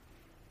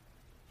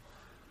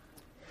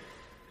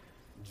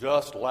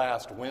Just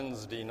last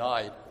Wednesday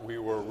night, we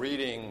were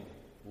reading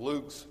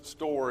Luke's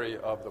story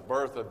of the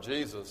birth of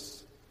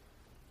Jesus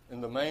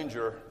in the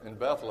manger in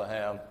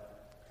Bethlehem.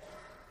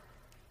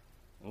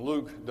 And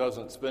Luke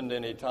doesn't spend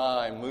any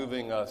time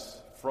moving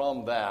us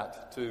from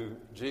that to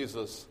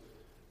Jesus'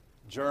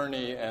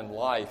 journey and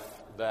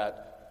life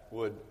that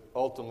would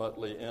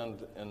ultimately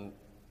end in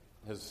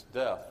his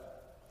death.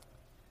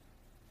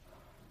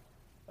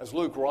 As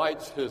Luke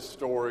writes his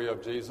story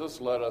of Jesus,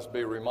 let us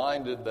be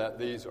reminded that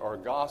these are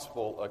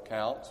gospel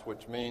accounts,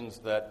 which means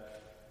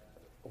that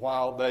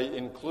while they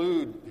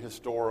include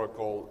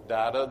historical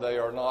data, they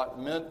are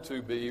not meant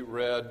to be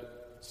read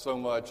so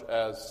much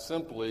as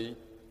simply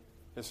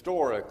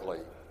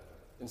historically.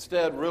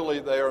 Instead, really,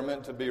 they are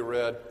meant to be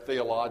read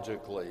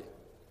theologically.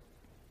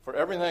 For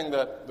everything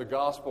that the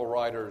gospel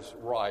writers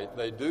write,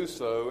 they do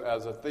so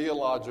as a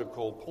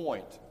theological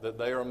point that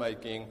they are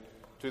making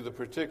to the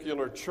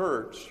particular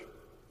church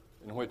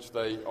in which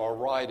they are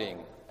writing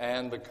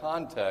and the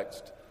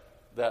context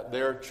that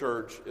their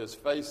church is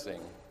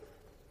facing.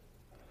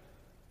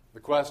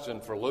 The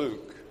question for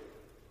Luke,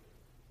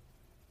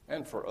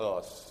 and for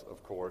us,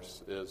 of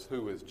course, is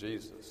who is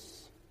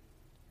Jesus?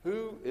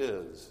 Who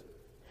is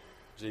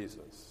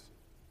Jesus?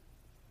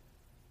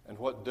 And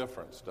what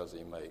difference does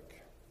he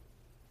make?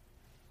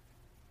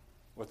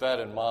 With that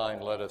in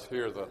mind, let us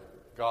hear the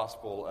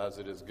gospel as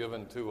it is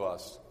given to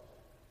us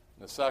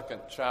in the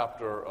second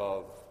chapter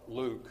of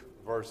Luke,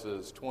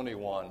 verses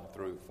 21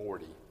 through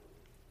 40.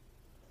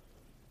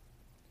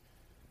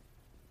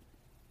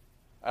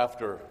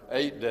 After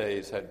 8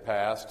 days had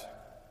passed,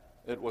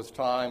 it was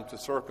time to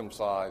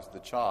circumcise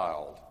the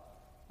child,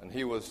 and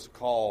he was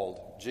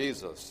called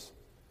Jesus,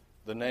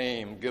 the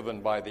name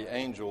given by the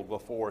angel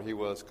before he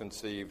was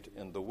conceived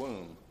in the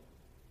womb.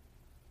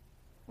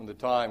 When the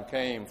time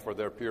came for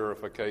their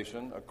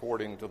purification,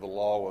 according to the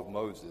law of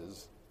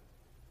Moses,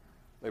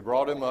 they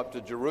brought him up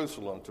to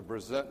Jerusalem to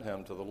present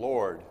him to the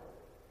Lord.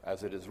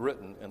 As it is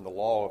written in the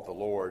law of the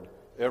Lord,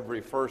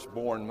 every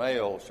firstborn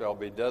male shall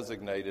be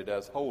designated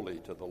as holy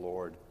to the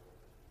Lord.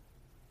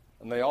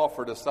 And they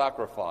offered a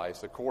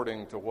sacrifice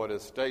according to what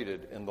is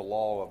stated in the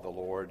law of the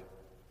Lord,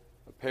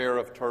 a pair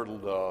of turtle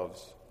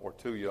doves or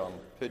 2 young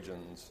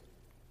pigeons.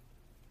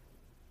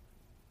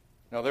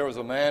 Now there was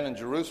a man in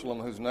Jerusalem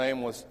whose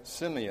name was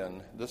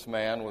Simeon. This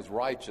man was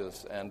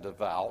righteous and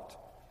devout,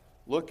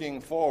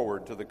 looking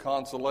forward to the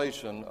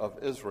consolation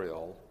of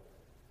Israel.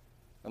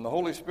 And the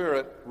Holy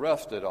Spirit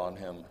rested on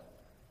him.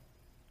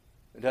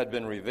 It had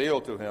been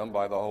revealed to him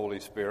by the Holy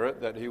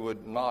Spirit that he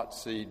would not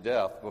see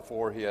death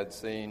before he had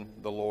seen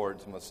the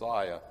Lord's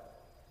Messiah.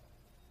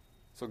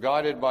 So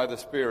guided by the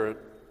Spirit,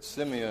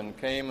 Simeon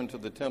came into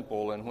the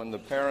temple, and when the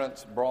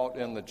parents brought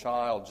in the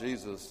child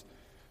Jesus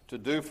to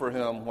do for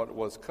him what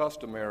was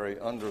customary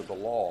under the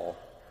law,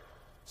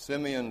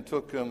 Simeon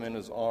took him in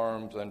his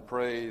arms and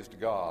praised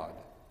God,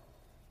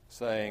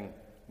 saying,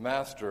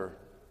 "Master,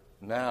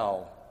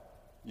 now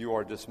you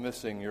are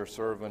dismissing your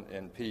servant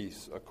in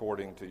peace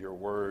according to your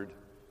word.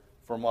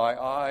 For my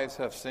eyes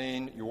have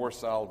seen your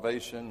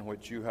salvation,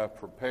 which you have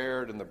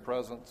prepared in the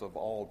presence of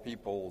all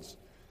peoples,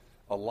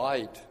 a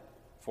light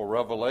for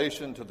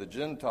revelation to the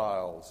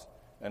Gentiles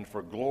and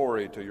for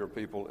glory to your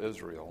people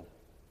Israel."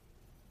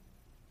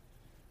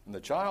 And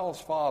the child's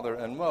father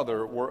and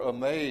mother were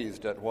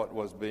amazed at what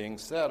was being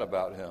said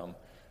about him.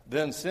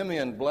 Then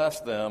Simeon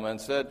blessed them and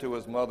said to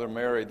his mother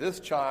Mary, "This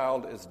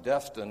child is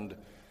destined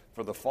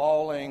for the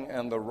falling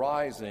and the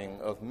rising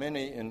of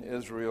many in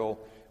Israel,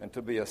 and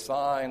to be a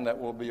sign that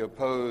will be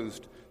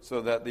opposed, so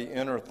that the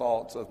inner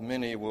thoughts of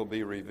many will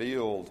be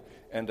revealed,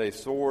 and a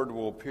sword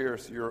will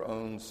pierce your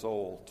own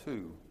soul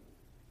too."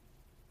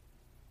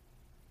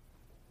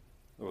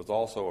 There was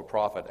also a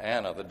prophet,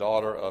 Anna, the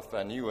daughter of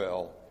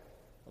Phanuel,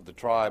 of the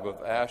tribe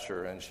of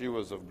Asher, and she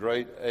was of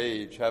great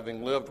age,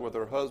 having lived with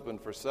her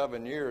husband for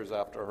 7 years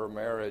after her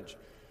marriage.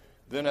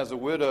 Then as a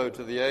widow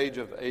to the age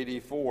of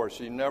 84,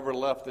 she never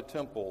left the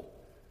temple,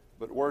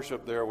 but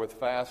worshiped there with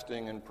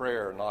fasting and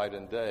prayer night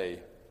and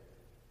day.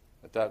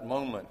 At that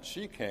moment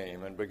she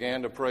came and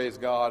began to praise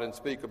God and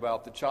speak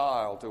about the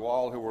child to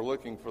all who were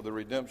looking for the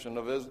redemption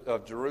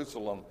of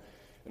Jerusalem.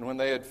 And when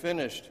they had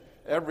finished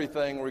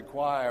everything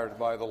required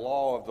by the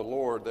law of the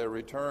Lord, they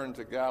returned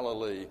to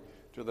Galilee,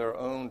 to their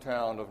own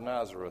town of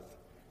Nazareth.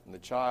 And the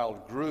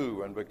child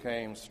grew and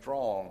became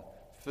strong,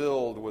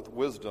 filled with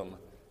wisdom,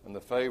 and the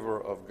favor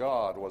of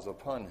God was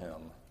upon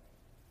him.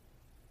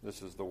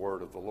 This is the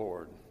word of the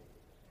Lord.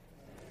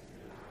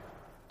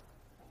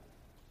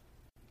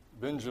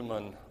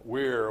 Benjamin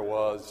Weir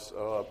was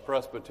a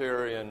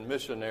Presbyterian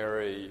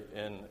missionary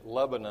in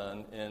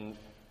Lebanon in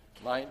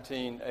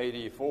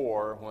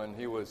 1984 when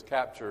he was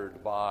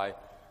captured by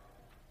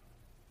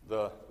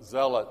the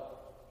zealot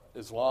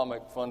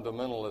Islamic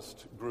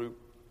fundamentalist group,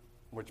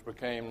 which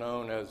became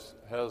known as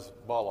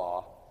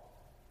Hezbollah,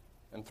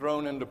 and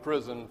thrown into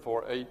prison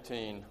for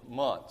 18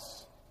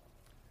 months.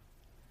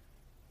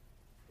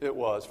 It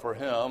was for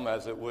him,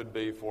 as it would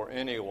be for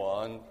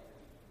anyone,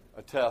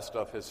 a test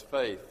of his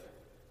faith.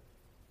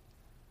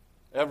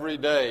 Every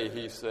day,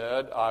 he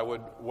said, I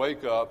would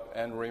wake up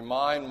and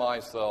remind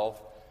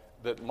myself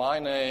that my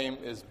name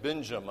is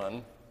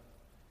Benjamin,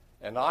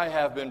 and I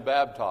have been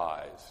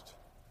baptized.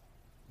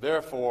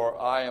 Therefore,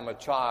 I am a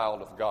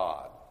child of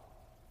God.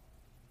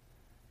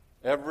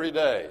 Every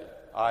day,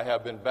 I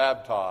have been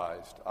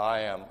baptized.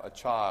 I am a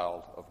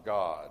child of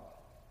God.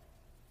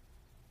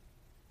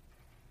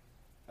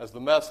 As the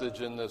message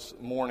in this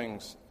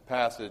morning's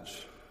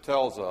passage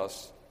tells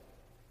us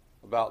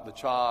about the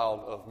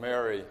child of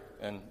Mary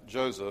and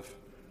Joseph,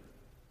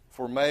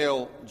 for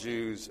male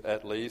Jews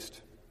at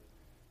least,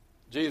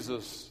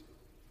 Jesus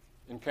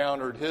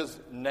encountered his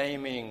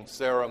naming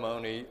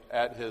ceremony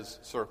at his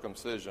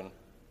circumcision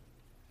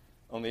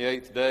on the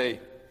 8th day.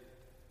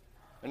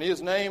 And he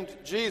is named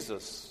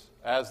Jesus,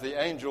 as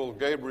the angel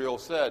Gabriel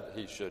said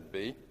he should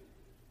be.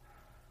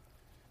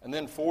 And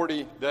then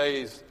 40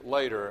 days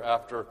later,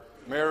 after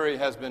Mary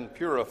has been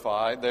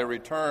purified, they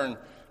return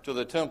to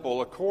the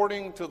temple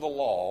according to the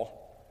law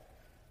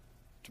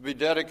to be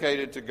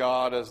dedicated to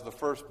God, as the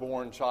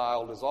firstborn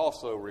child is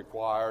also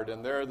required,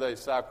 and there they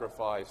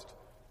sacrificed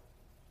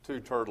 2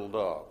 turtle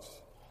doves.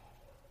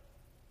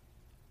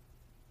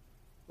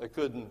 They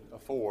couldn't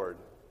afford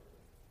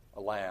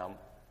a lamb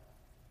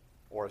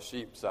or a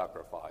sheep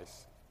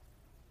sacrifice.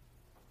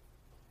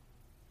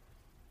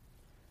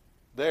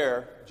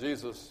 There,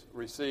 Jesus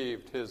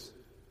received his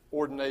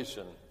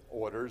ordination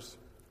orders,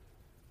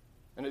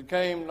 and it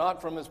came not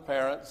from his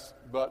parents,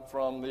 but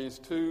from these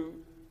 2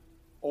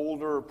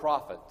 older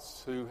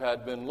prophets who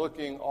had been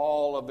looking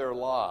all of their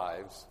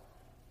lives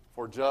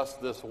for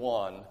just this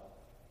one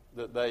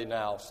that they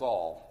now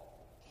saw.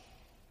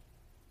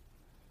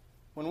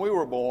 When we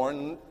were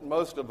born,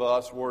 most of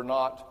us were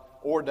not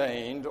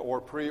ordained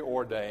or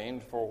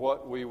preordained for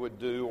what we would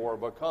do or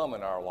become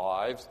in our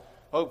lives.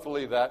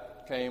 Hopefully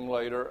that came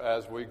later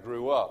as we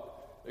grew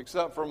up,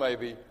 except for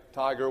maybe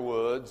Tiger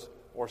Woods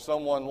or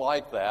someone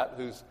like that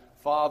whose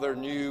father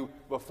knew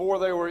before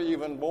they were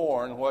even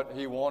born what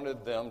he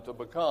wanted them to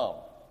become.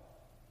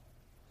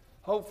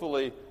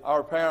 Hopefully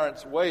our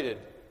parents waited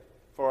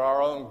for our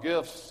own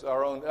gifts,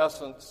 our own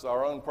essence,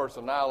 our own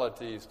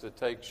personalities to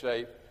take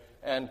shape,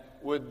 and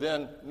would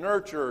then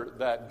nurture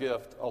that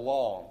gift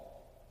along.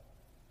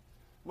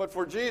 But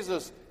for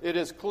Jesus, it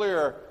is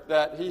clear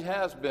that he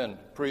has been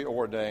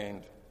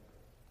preordained.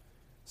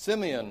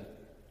 Simeon,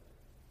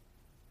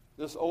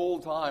 this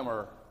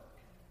old-timer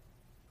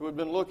who had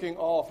been looking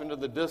off into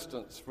the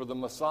distance for the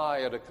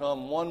Messiah to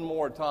come one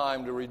more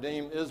time to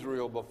redeem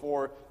Israel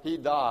before he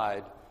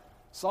died,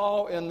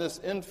 saw in this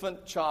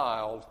infant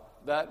child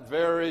that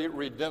very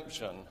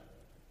redemption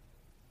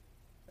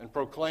and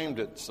proclaimed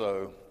it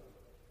so.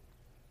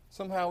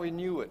 Somehow he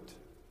knew it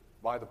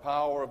by the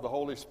power of the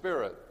Holy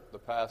Spirit, the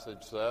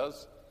passage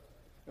says.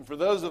 And for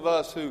those of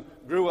us who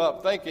grew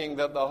up thinking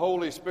that the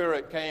Holy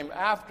Spirit came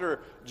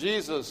after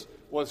Jesus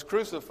was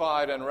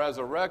crucified and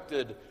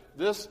resurrected,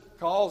 this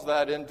calls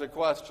that into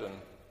question.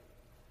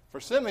 For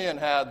Simeon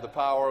had the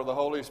power of the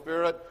Holy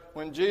Spirit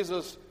when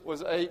Jesus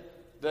was 8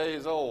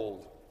 days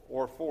old,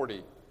 or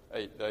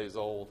 48 days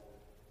old.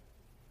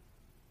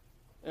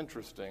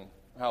 Interesting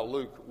how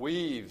Luke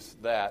weaves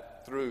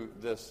that through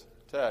this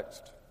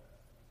text.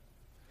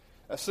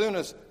 As soon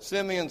as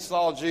Simeon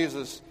saw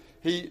Jesus,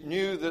 he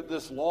knew that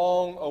this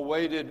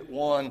long-awaited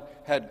one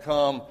had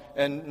come,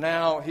 and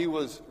now he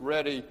was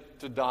ready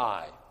to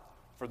die.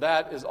 For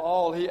that is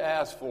all he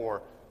asked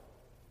for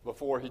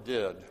before he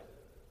did.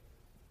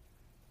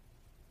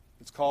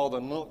 It's called the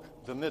Nunc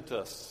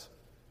Dimittis,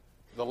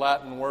 the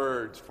Latin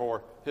words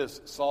for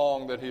his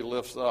song that he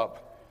lifts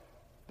up,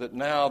 that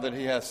now that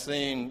he has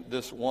seen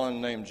this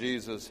one named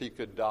Jesus, he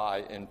could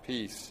die in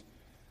peace.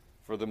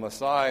 For the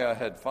Messiah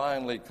had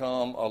finally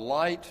come, a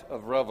light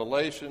of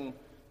revelation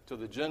to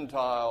the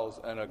Gentiles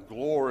and a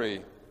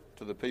glory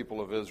to the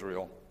people of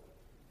Israel.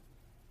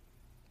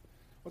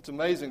 What's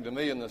amazing to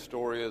me in this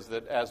story is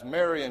that as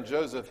Mary and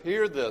Joseph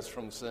hear this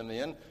from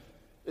Simeon,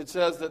 it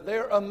says that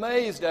they're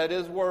amazed at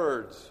his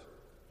words.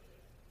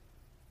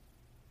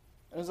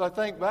 And as I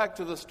think back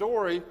to the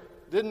story,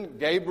 didn't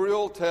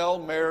Gabriel tell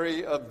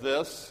Mary of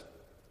this?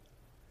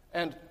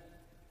 And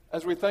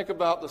as we think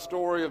about the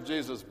story of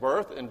Jesus'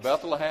 birth in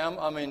Bethlehem,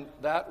 I mean,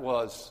 that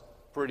was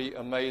pretty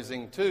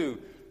amazing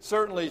too.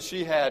 Certainly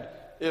she had,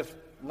 if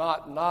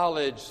not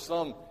knowledge,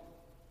 some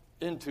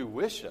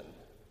intuition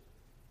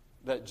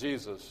that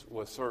Jesus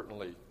was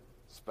certainly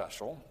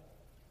special.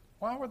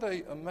 Why were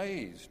they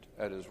amazed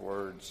at his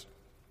words?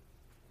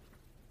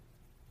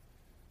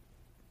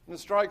 And it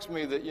strikes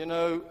me that,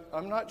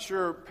 I'm not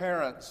sure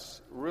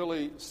parents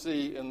really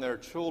see in their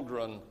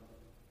children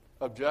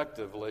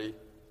objectively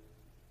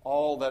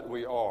all that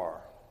we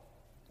are,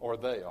 or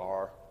they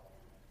are.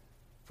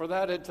 For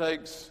that it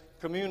takes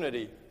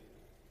community.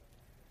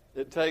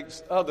 It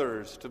takes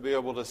others to be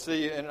able to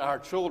see in our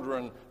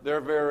children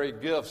their very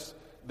gifts,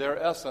 their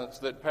essence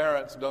that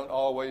parents don't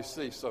always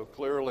see so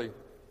clearly.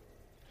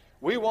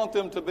 We want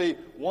them to be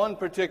one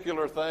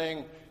particular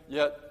thing,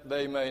 yet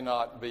they may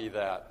not be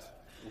that.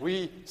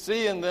 We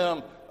see in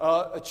them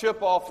a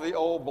chip off the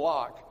old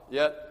block,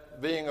 yet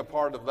that being a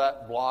part of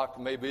that block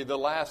may be the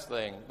last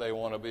thing they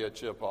want to be a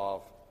chip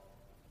of.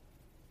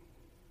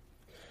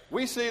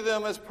 We see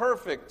them as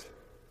perfect.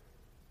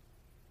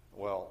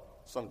 Well,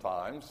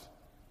 sometimes.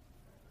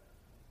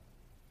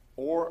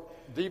 Or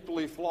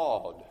deeply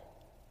flawed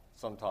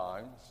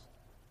sometimes.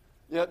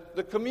 Yet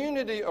the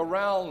community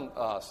around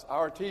us,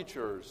 our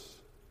teachers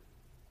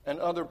and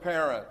other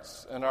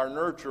parents and our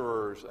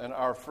nurturers and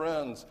our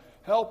friends,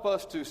 help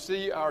us to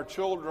see our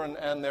children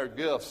and their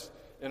gifts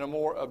in a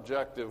more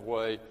objective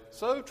way.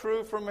 So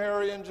true for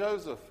Mary and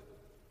Joseph.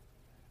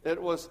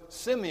 It was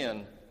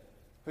Simeon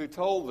who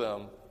told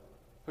them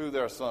who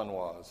their son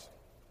was.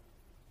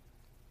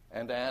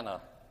 And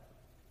Anna,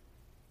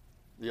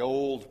 the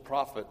old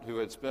prophet who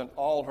had spent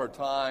all her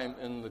time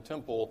in the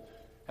temple,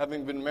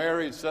 having been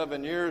married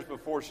 7 years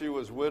before she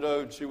was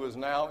widowed. She was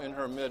now in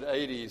her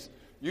mid-80s.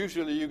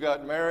 Usually you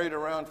got married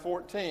around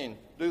 14.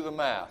 Do the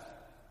math.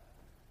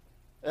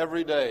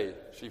 Every day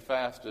she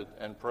fasted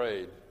and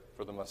prayed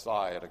for the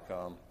Messiah to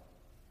come.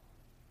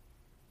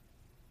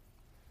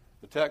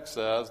 The text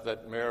says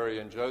that Mary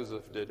and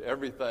Joseph did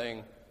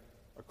everything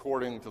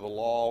according to the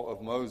law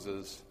of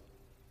Moses.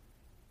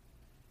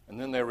 And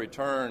then they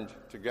returned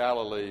to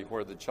Galilee,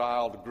 where the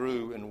child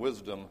grew in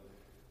wisdom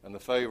and the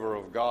favor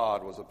of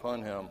God was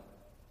upon him.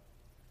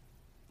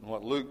 And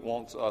what Luke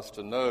wants us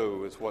to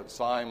know is what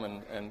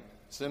Simon and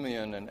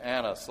Simeon and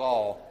Anna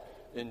saw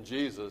in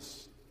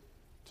Jesus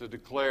to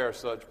declare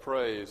such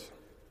praise.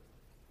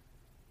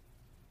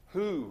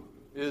 Who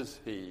is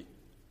he?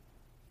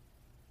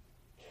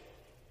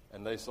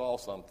 And they saw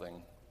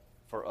something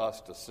for us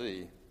to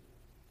see.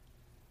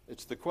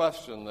 It's the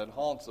question that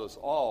haunts us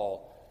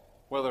all,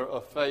 whether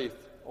of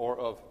faith or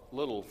of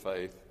little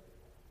faith.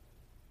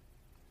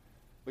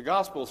 The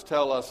Gospels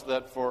tell us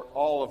that for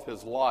all of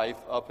his life,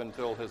 up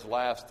until his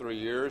last 3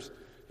 years,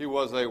 he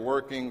was a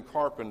working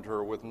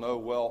carpenter with no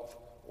wealth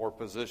or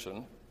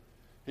position.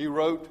 He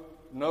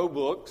wrote no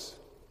books.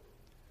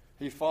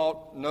 He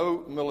fought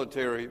no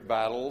military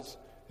battles.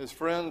 His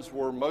friends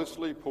were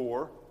mostly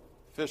poor,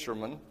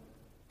 fishermen,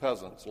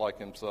 peasants like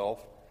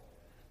himself.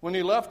 When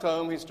he left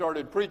home, he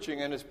started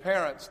preaching, and his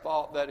parents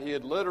thought that he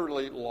had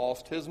literally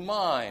lost his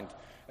mind,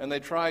 and they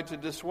tried to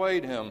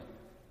dissuade him.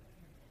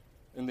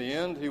 In the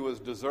end, he was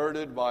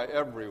deserted by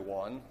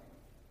everyone,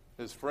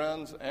 his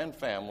friends and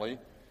family,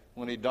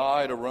 when he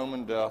died a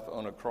Roman death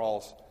on a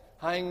cross,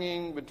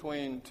 hanging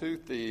between two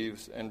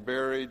thieves and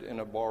buried in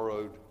a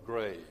borrowed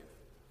grave.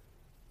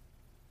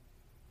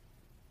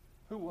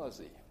 Who was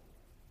he?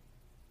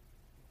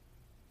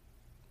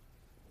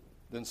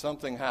 Then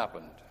something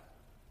happened.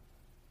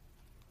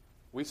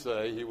 We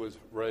say he was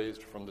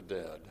raised from the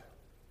dead.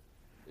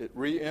 It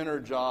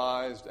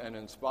re-energized and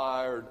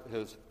inspired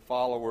his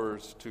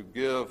followers to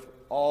give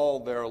all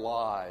their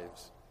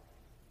lives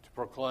to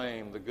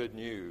proclaim the good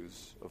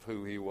news of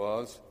who he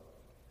was.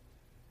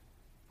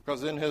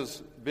 Because in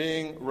his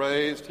being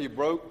raised, he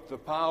broke the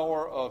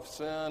power of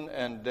sin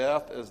and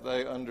death as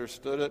they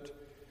understood it,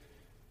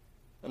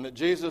 and that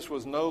Jesus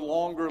was no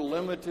longer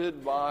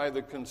limited by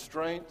the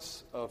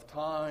constraints of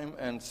time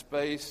and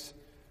space,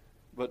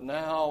 but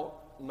now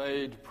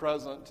made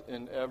present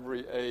in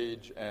every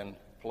age and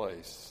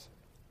place.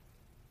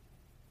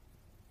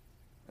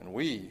 And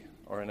we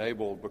are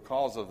enabled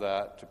because of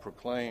that to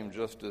proclaim,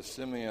 just as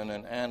Simeon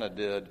and Anna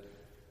did,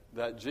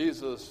 that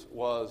Jesus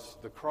was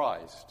the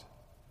Christ,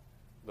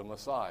 the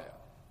Messiah.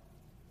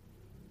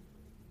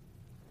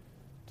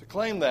 To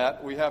claim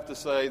that, we have to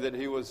say that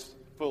he was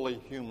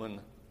fully human.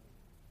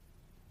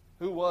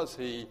 Who was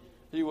he?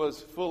 He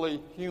was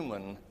fully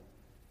human.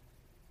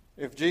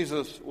 If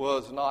Jesus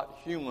was not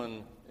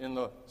human in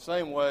the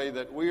same way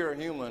that we are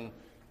human,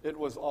 it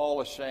was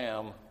all a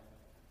sham,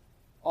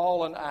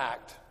 all an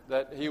act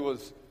that he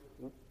was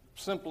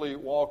simply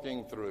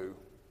walking through.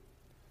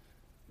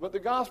 But the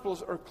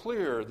Gospels are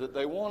clear that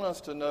they want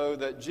us to know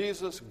that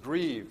Jesus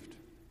grieved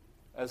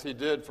as he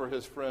did for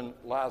his friend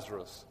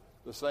Lazarus,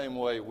 the same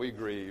way we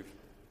grieve.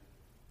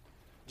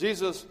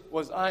 Jesus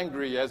was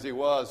angry as he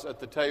was at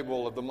the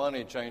table of the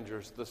money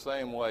changers, the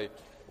same way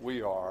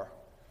we are.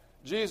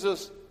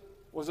 Jesus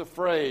was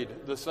afraid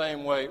the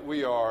same way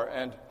we are,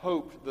 and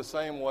hoped the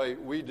same way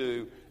we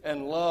do,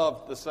 and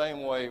loved the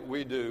same way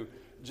we do.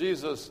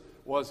 Jesus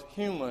was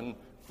human,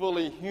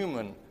 fully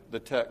human, the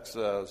text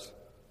says.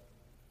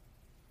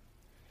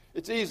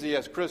 It's easy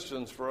as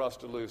Christians for us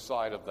to lose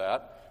sight of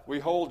that. We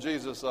hold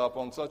Jesus up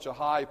on such a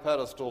high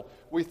pedestal.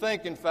 We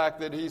think, in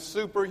fact, that he's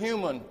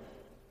superhuman,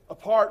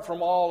 apart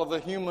from all of the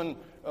human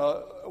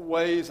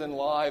ways and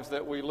lives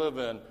that we live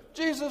in.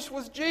 Jesus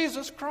was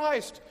Jesus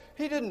Christ.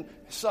 He didn't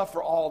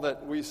suffer all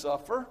that we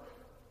suffer.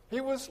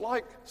 He was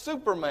like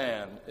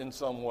Superman in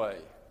some way.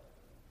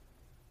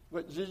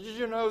 But did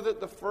you know that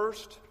the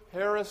first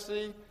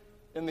heresy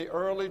in the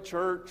early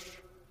church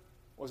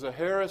was a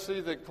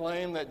heresy that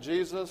claimed that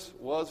Jesus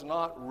was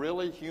not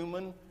really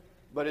human,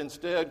 but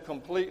instead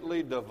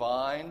completely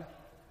divine?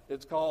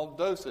 It's called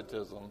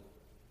Docetism.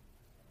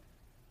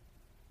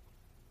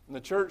 And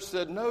the church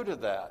said no to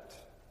that.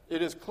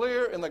 It is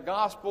clear in the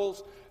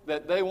Gospels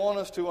that they want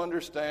us to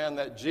understand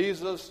that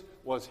Jesus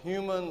was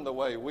human the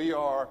way we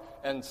are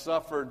and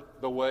suffered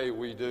the way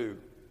we do.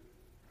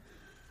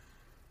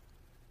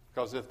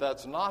 Because if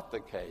that's not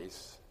the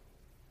case,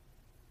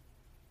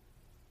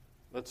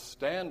 let's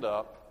stand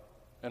up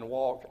and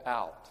walk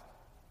out.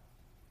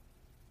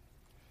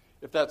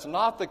 If that's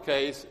not the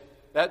case,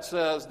 that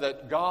says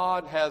that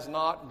God has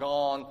not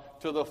gone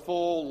to the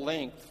full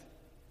length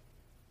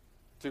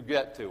to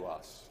get to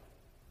us.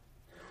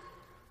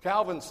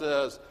 Calvin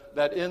says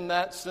that in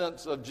that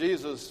sense of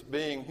Jesus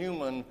being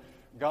human,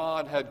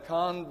 God had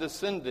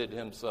condescended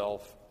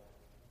himself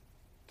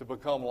to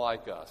become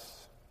like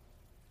us.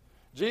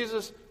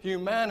 Jesus'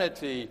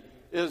 humanity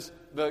is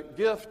the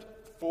gift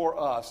for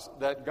us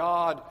that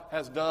God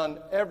has done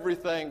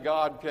everything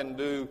God can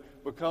do,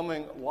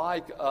 becoming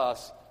like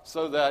us,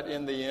 so that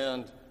in the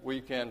end we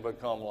can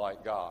become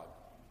like God.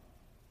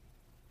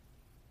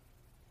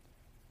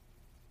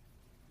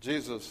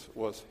 Jesus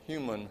was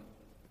human,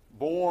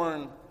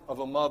 born of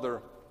a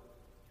mother.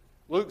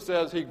 Luke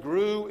says he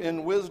grew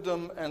in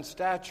wisdom and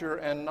stature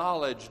and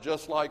knowledge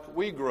just like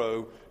we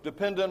grow,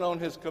 dependent on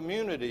his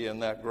community in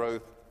that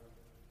growth.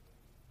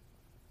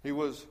 He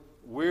was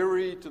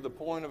weary to the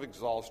point of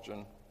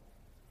exhaustion.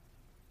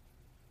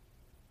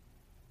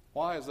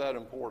 Why is that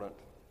important?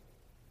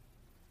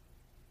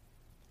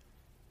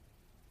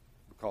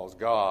 Because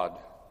God,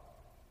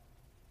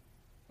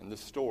 and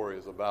this story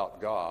is about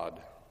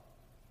God,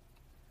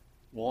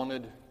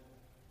 wanted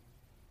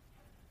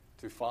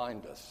to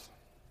find us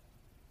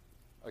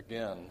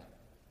again,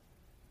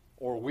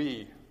 or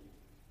we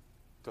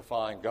to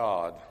find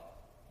God,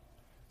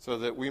 so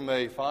that we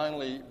may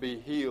finally be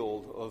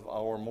healed of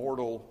our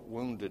mortal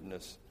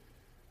woundedness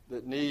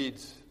that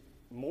needs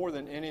more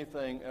than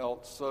anything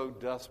else so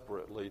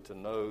desperately to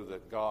know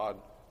that God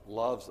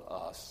loves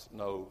us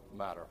no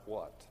matter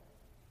what.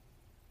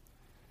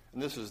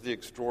 And this is the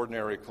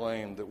extraordinary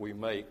claim that we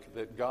make,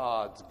 that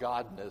God's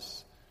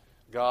godness,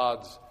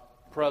 God's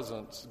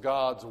presence,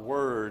 God's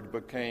word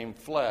became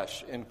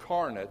flesh,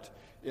 incarnate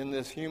in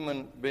this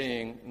human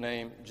being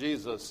named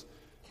Jesus.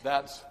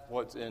 That's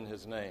what's in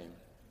his name.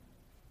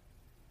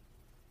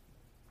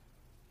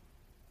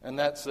 And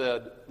that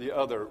said, the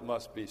other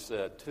must be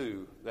said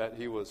too, that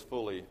he was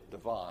fully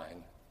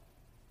divine.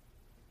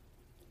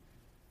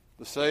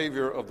 The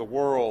Savior of the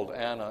world,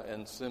 Anna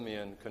and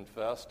Simeon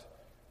confessed.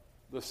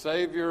 The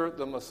Savior,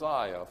 the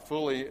Messiah,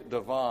 fully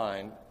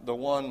divine, the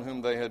one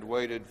whom they had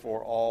waited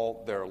for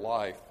all their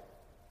life.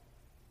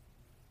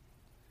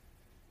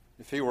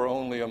 If he were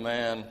only a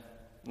man,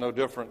 no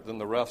different than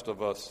the rest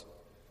of us,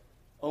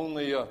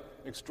 only an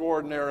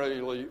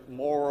extraordinarily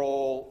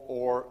moral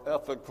or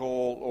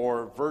ethical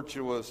or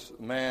virtuous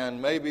man,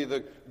 maybe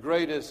the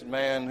greatest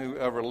man who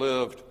ever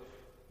lived,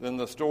 then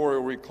the story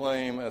we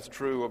claim as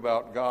true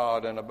about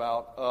God and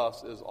about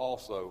us is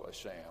also a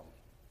sham.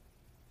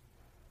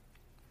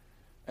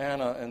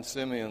 Anna and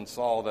Simeon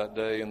saw that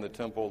day in the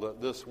temple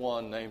that this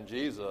one named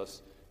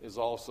Jesus is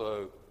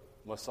also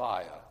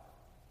Messiah,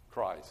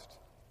 Christ.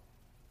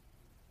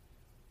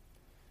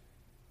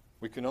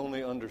 We can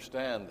only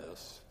understand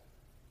this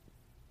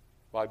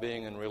by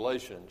being in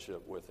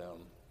relationship with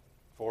him,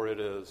 for it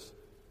is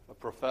a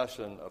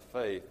profession of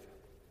faith.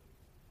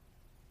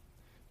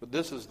 But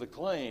this is the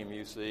claim,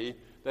 you see,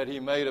 that he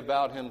made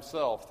about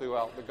himself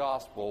throughout the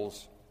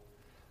Gospels.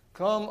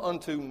 Come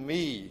unto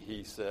me,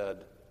 he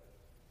said.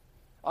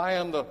 I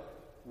am the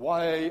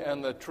way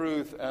and the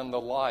truth and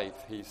the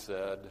life, he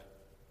said.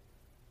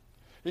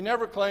 He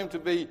never claimed to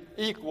be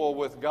equal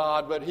with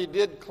God, but he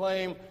did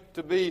claim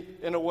to be,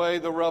 in a way,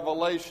 the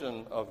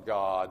revelation of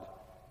God,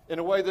 in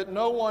a way that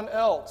no one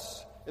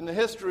else in the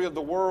history of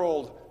the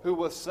world who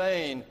was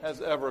sane has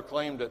ever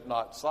claimed it.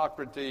 Not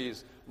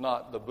Socrates,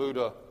 not the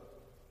Buddha,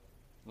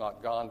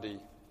 not Gandhi.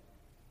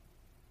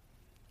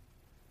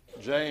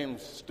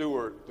 James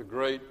Stewart, the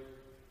great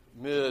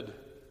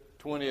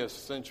mid-20th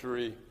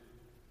century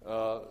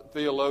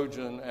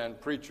theologian and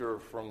preacher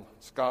from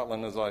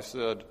Scotland, as I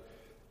said,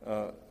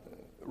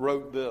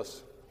 wrote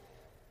this: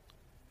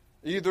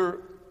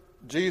 either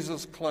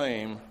Jesus'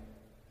 claim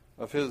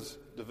of his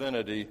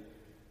divinity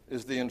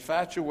is the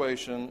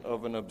infatuation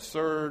of an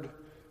absurd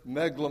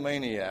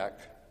megalomaniac,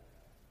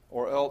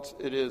 or else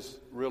it is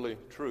really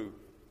true.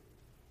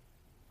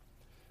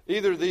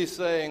 Either these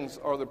sayings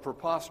are the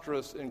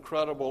preposterous,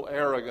 incredible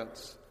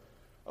arrogance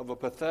of a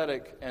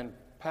pathetic and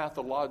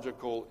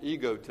pathological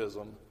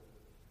egotism,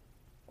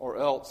 or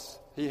else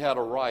he had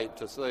a right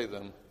to say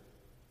them.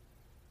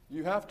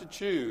 You have to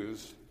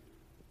choose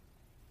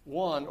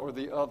one or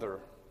the other.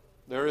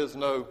 There is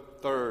no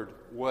third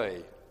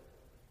way.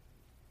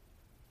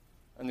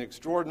 And the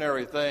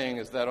extraordinary thing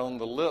is that on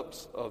the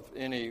lips of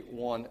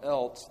anyone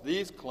else,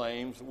 these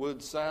claims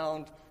would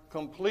sound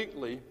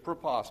completely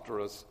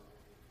preposterous,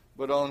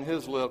 but on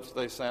his lips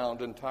they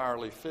sound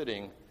entirely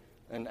fitting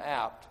and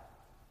apt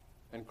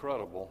and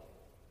credible.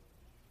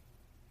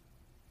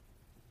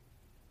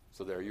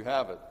 So there you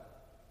have it.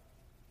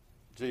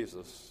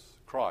 Jesus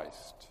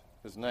Christ,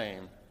 his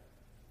name,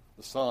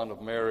 the son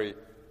of Mary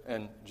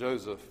and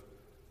Joseph,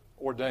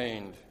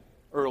 ordained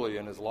early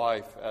in his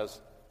life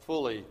as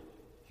fully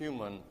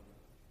human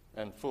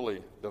and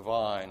fully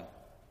divine.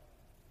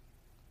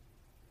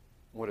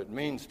 What it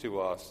means to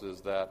us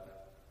is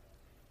that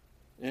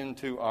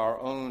into our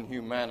own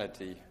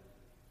humanity,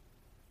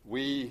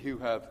 we who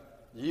have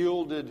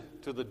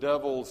yielded to the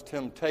devil's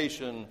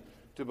temptation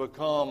to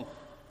become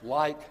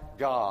like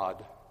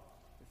God,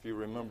 if you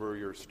remember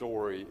your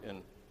story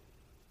in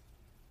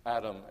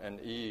Adam and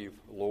Eve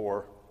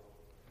lore,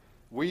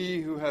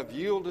 we who have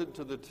yielded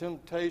to the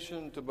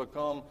temptation to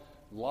become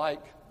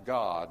like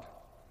God,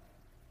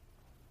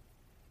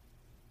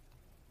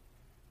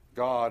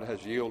 God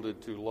has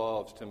yielded to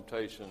love's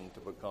temptation to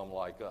become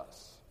like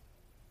us.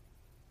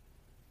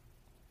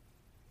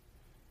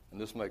 And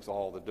this makes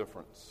all the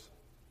difference.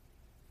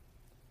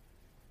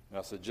 And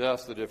I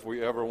suggest that if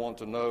we ever want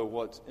to know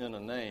what's in a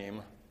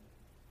name,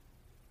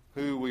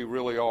 who we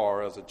really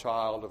are as a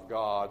child of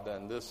God,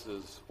 then this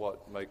is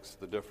what makes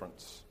the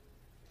difference.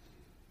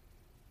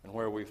 And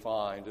where we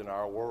find in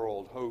our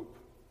world hope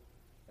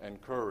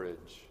and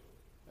courage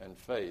and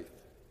faith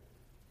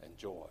and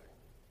joy.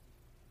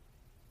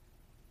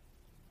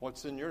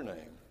 What's in your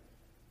name?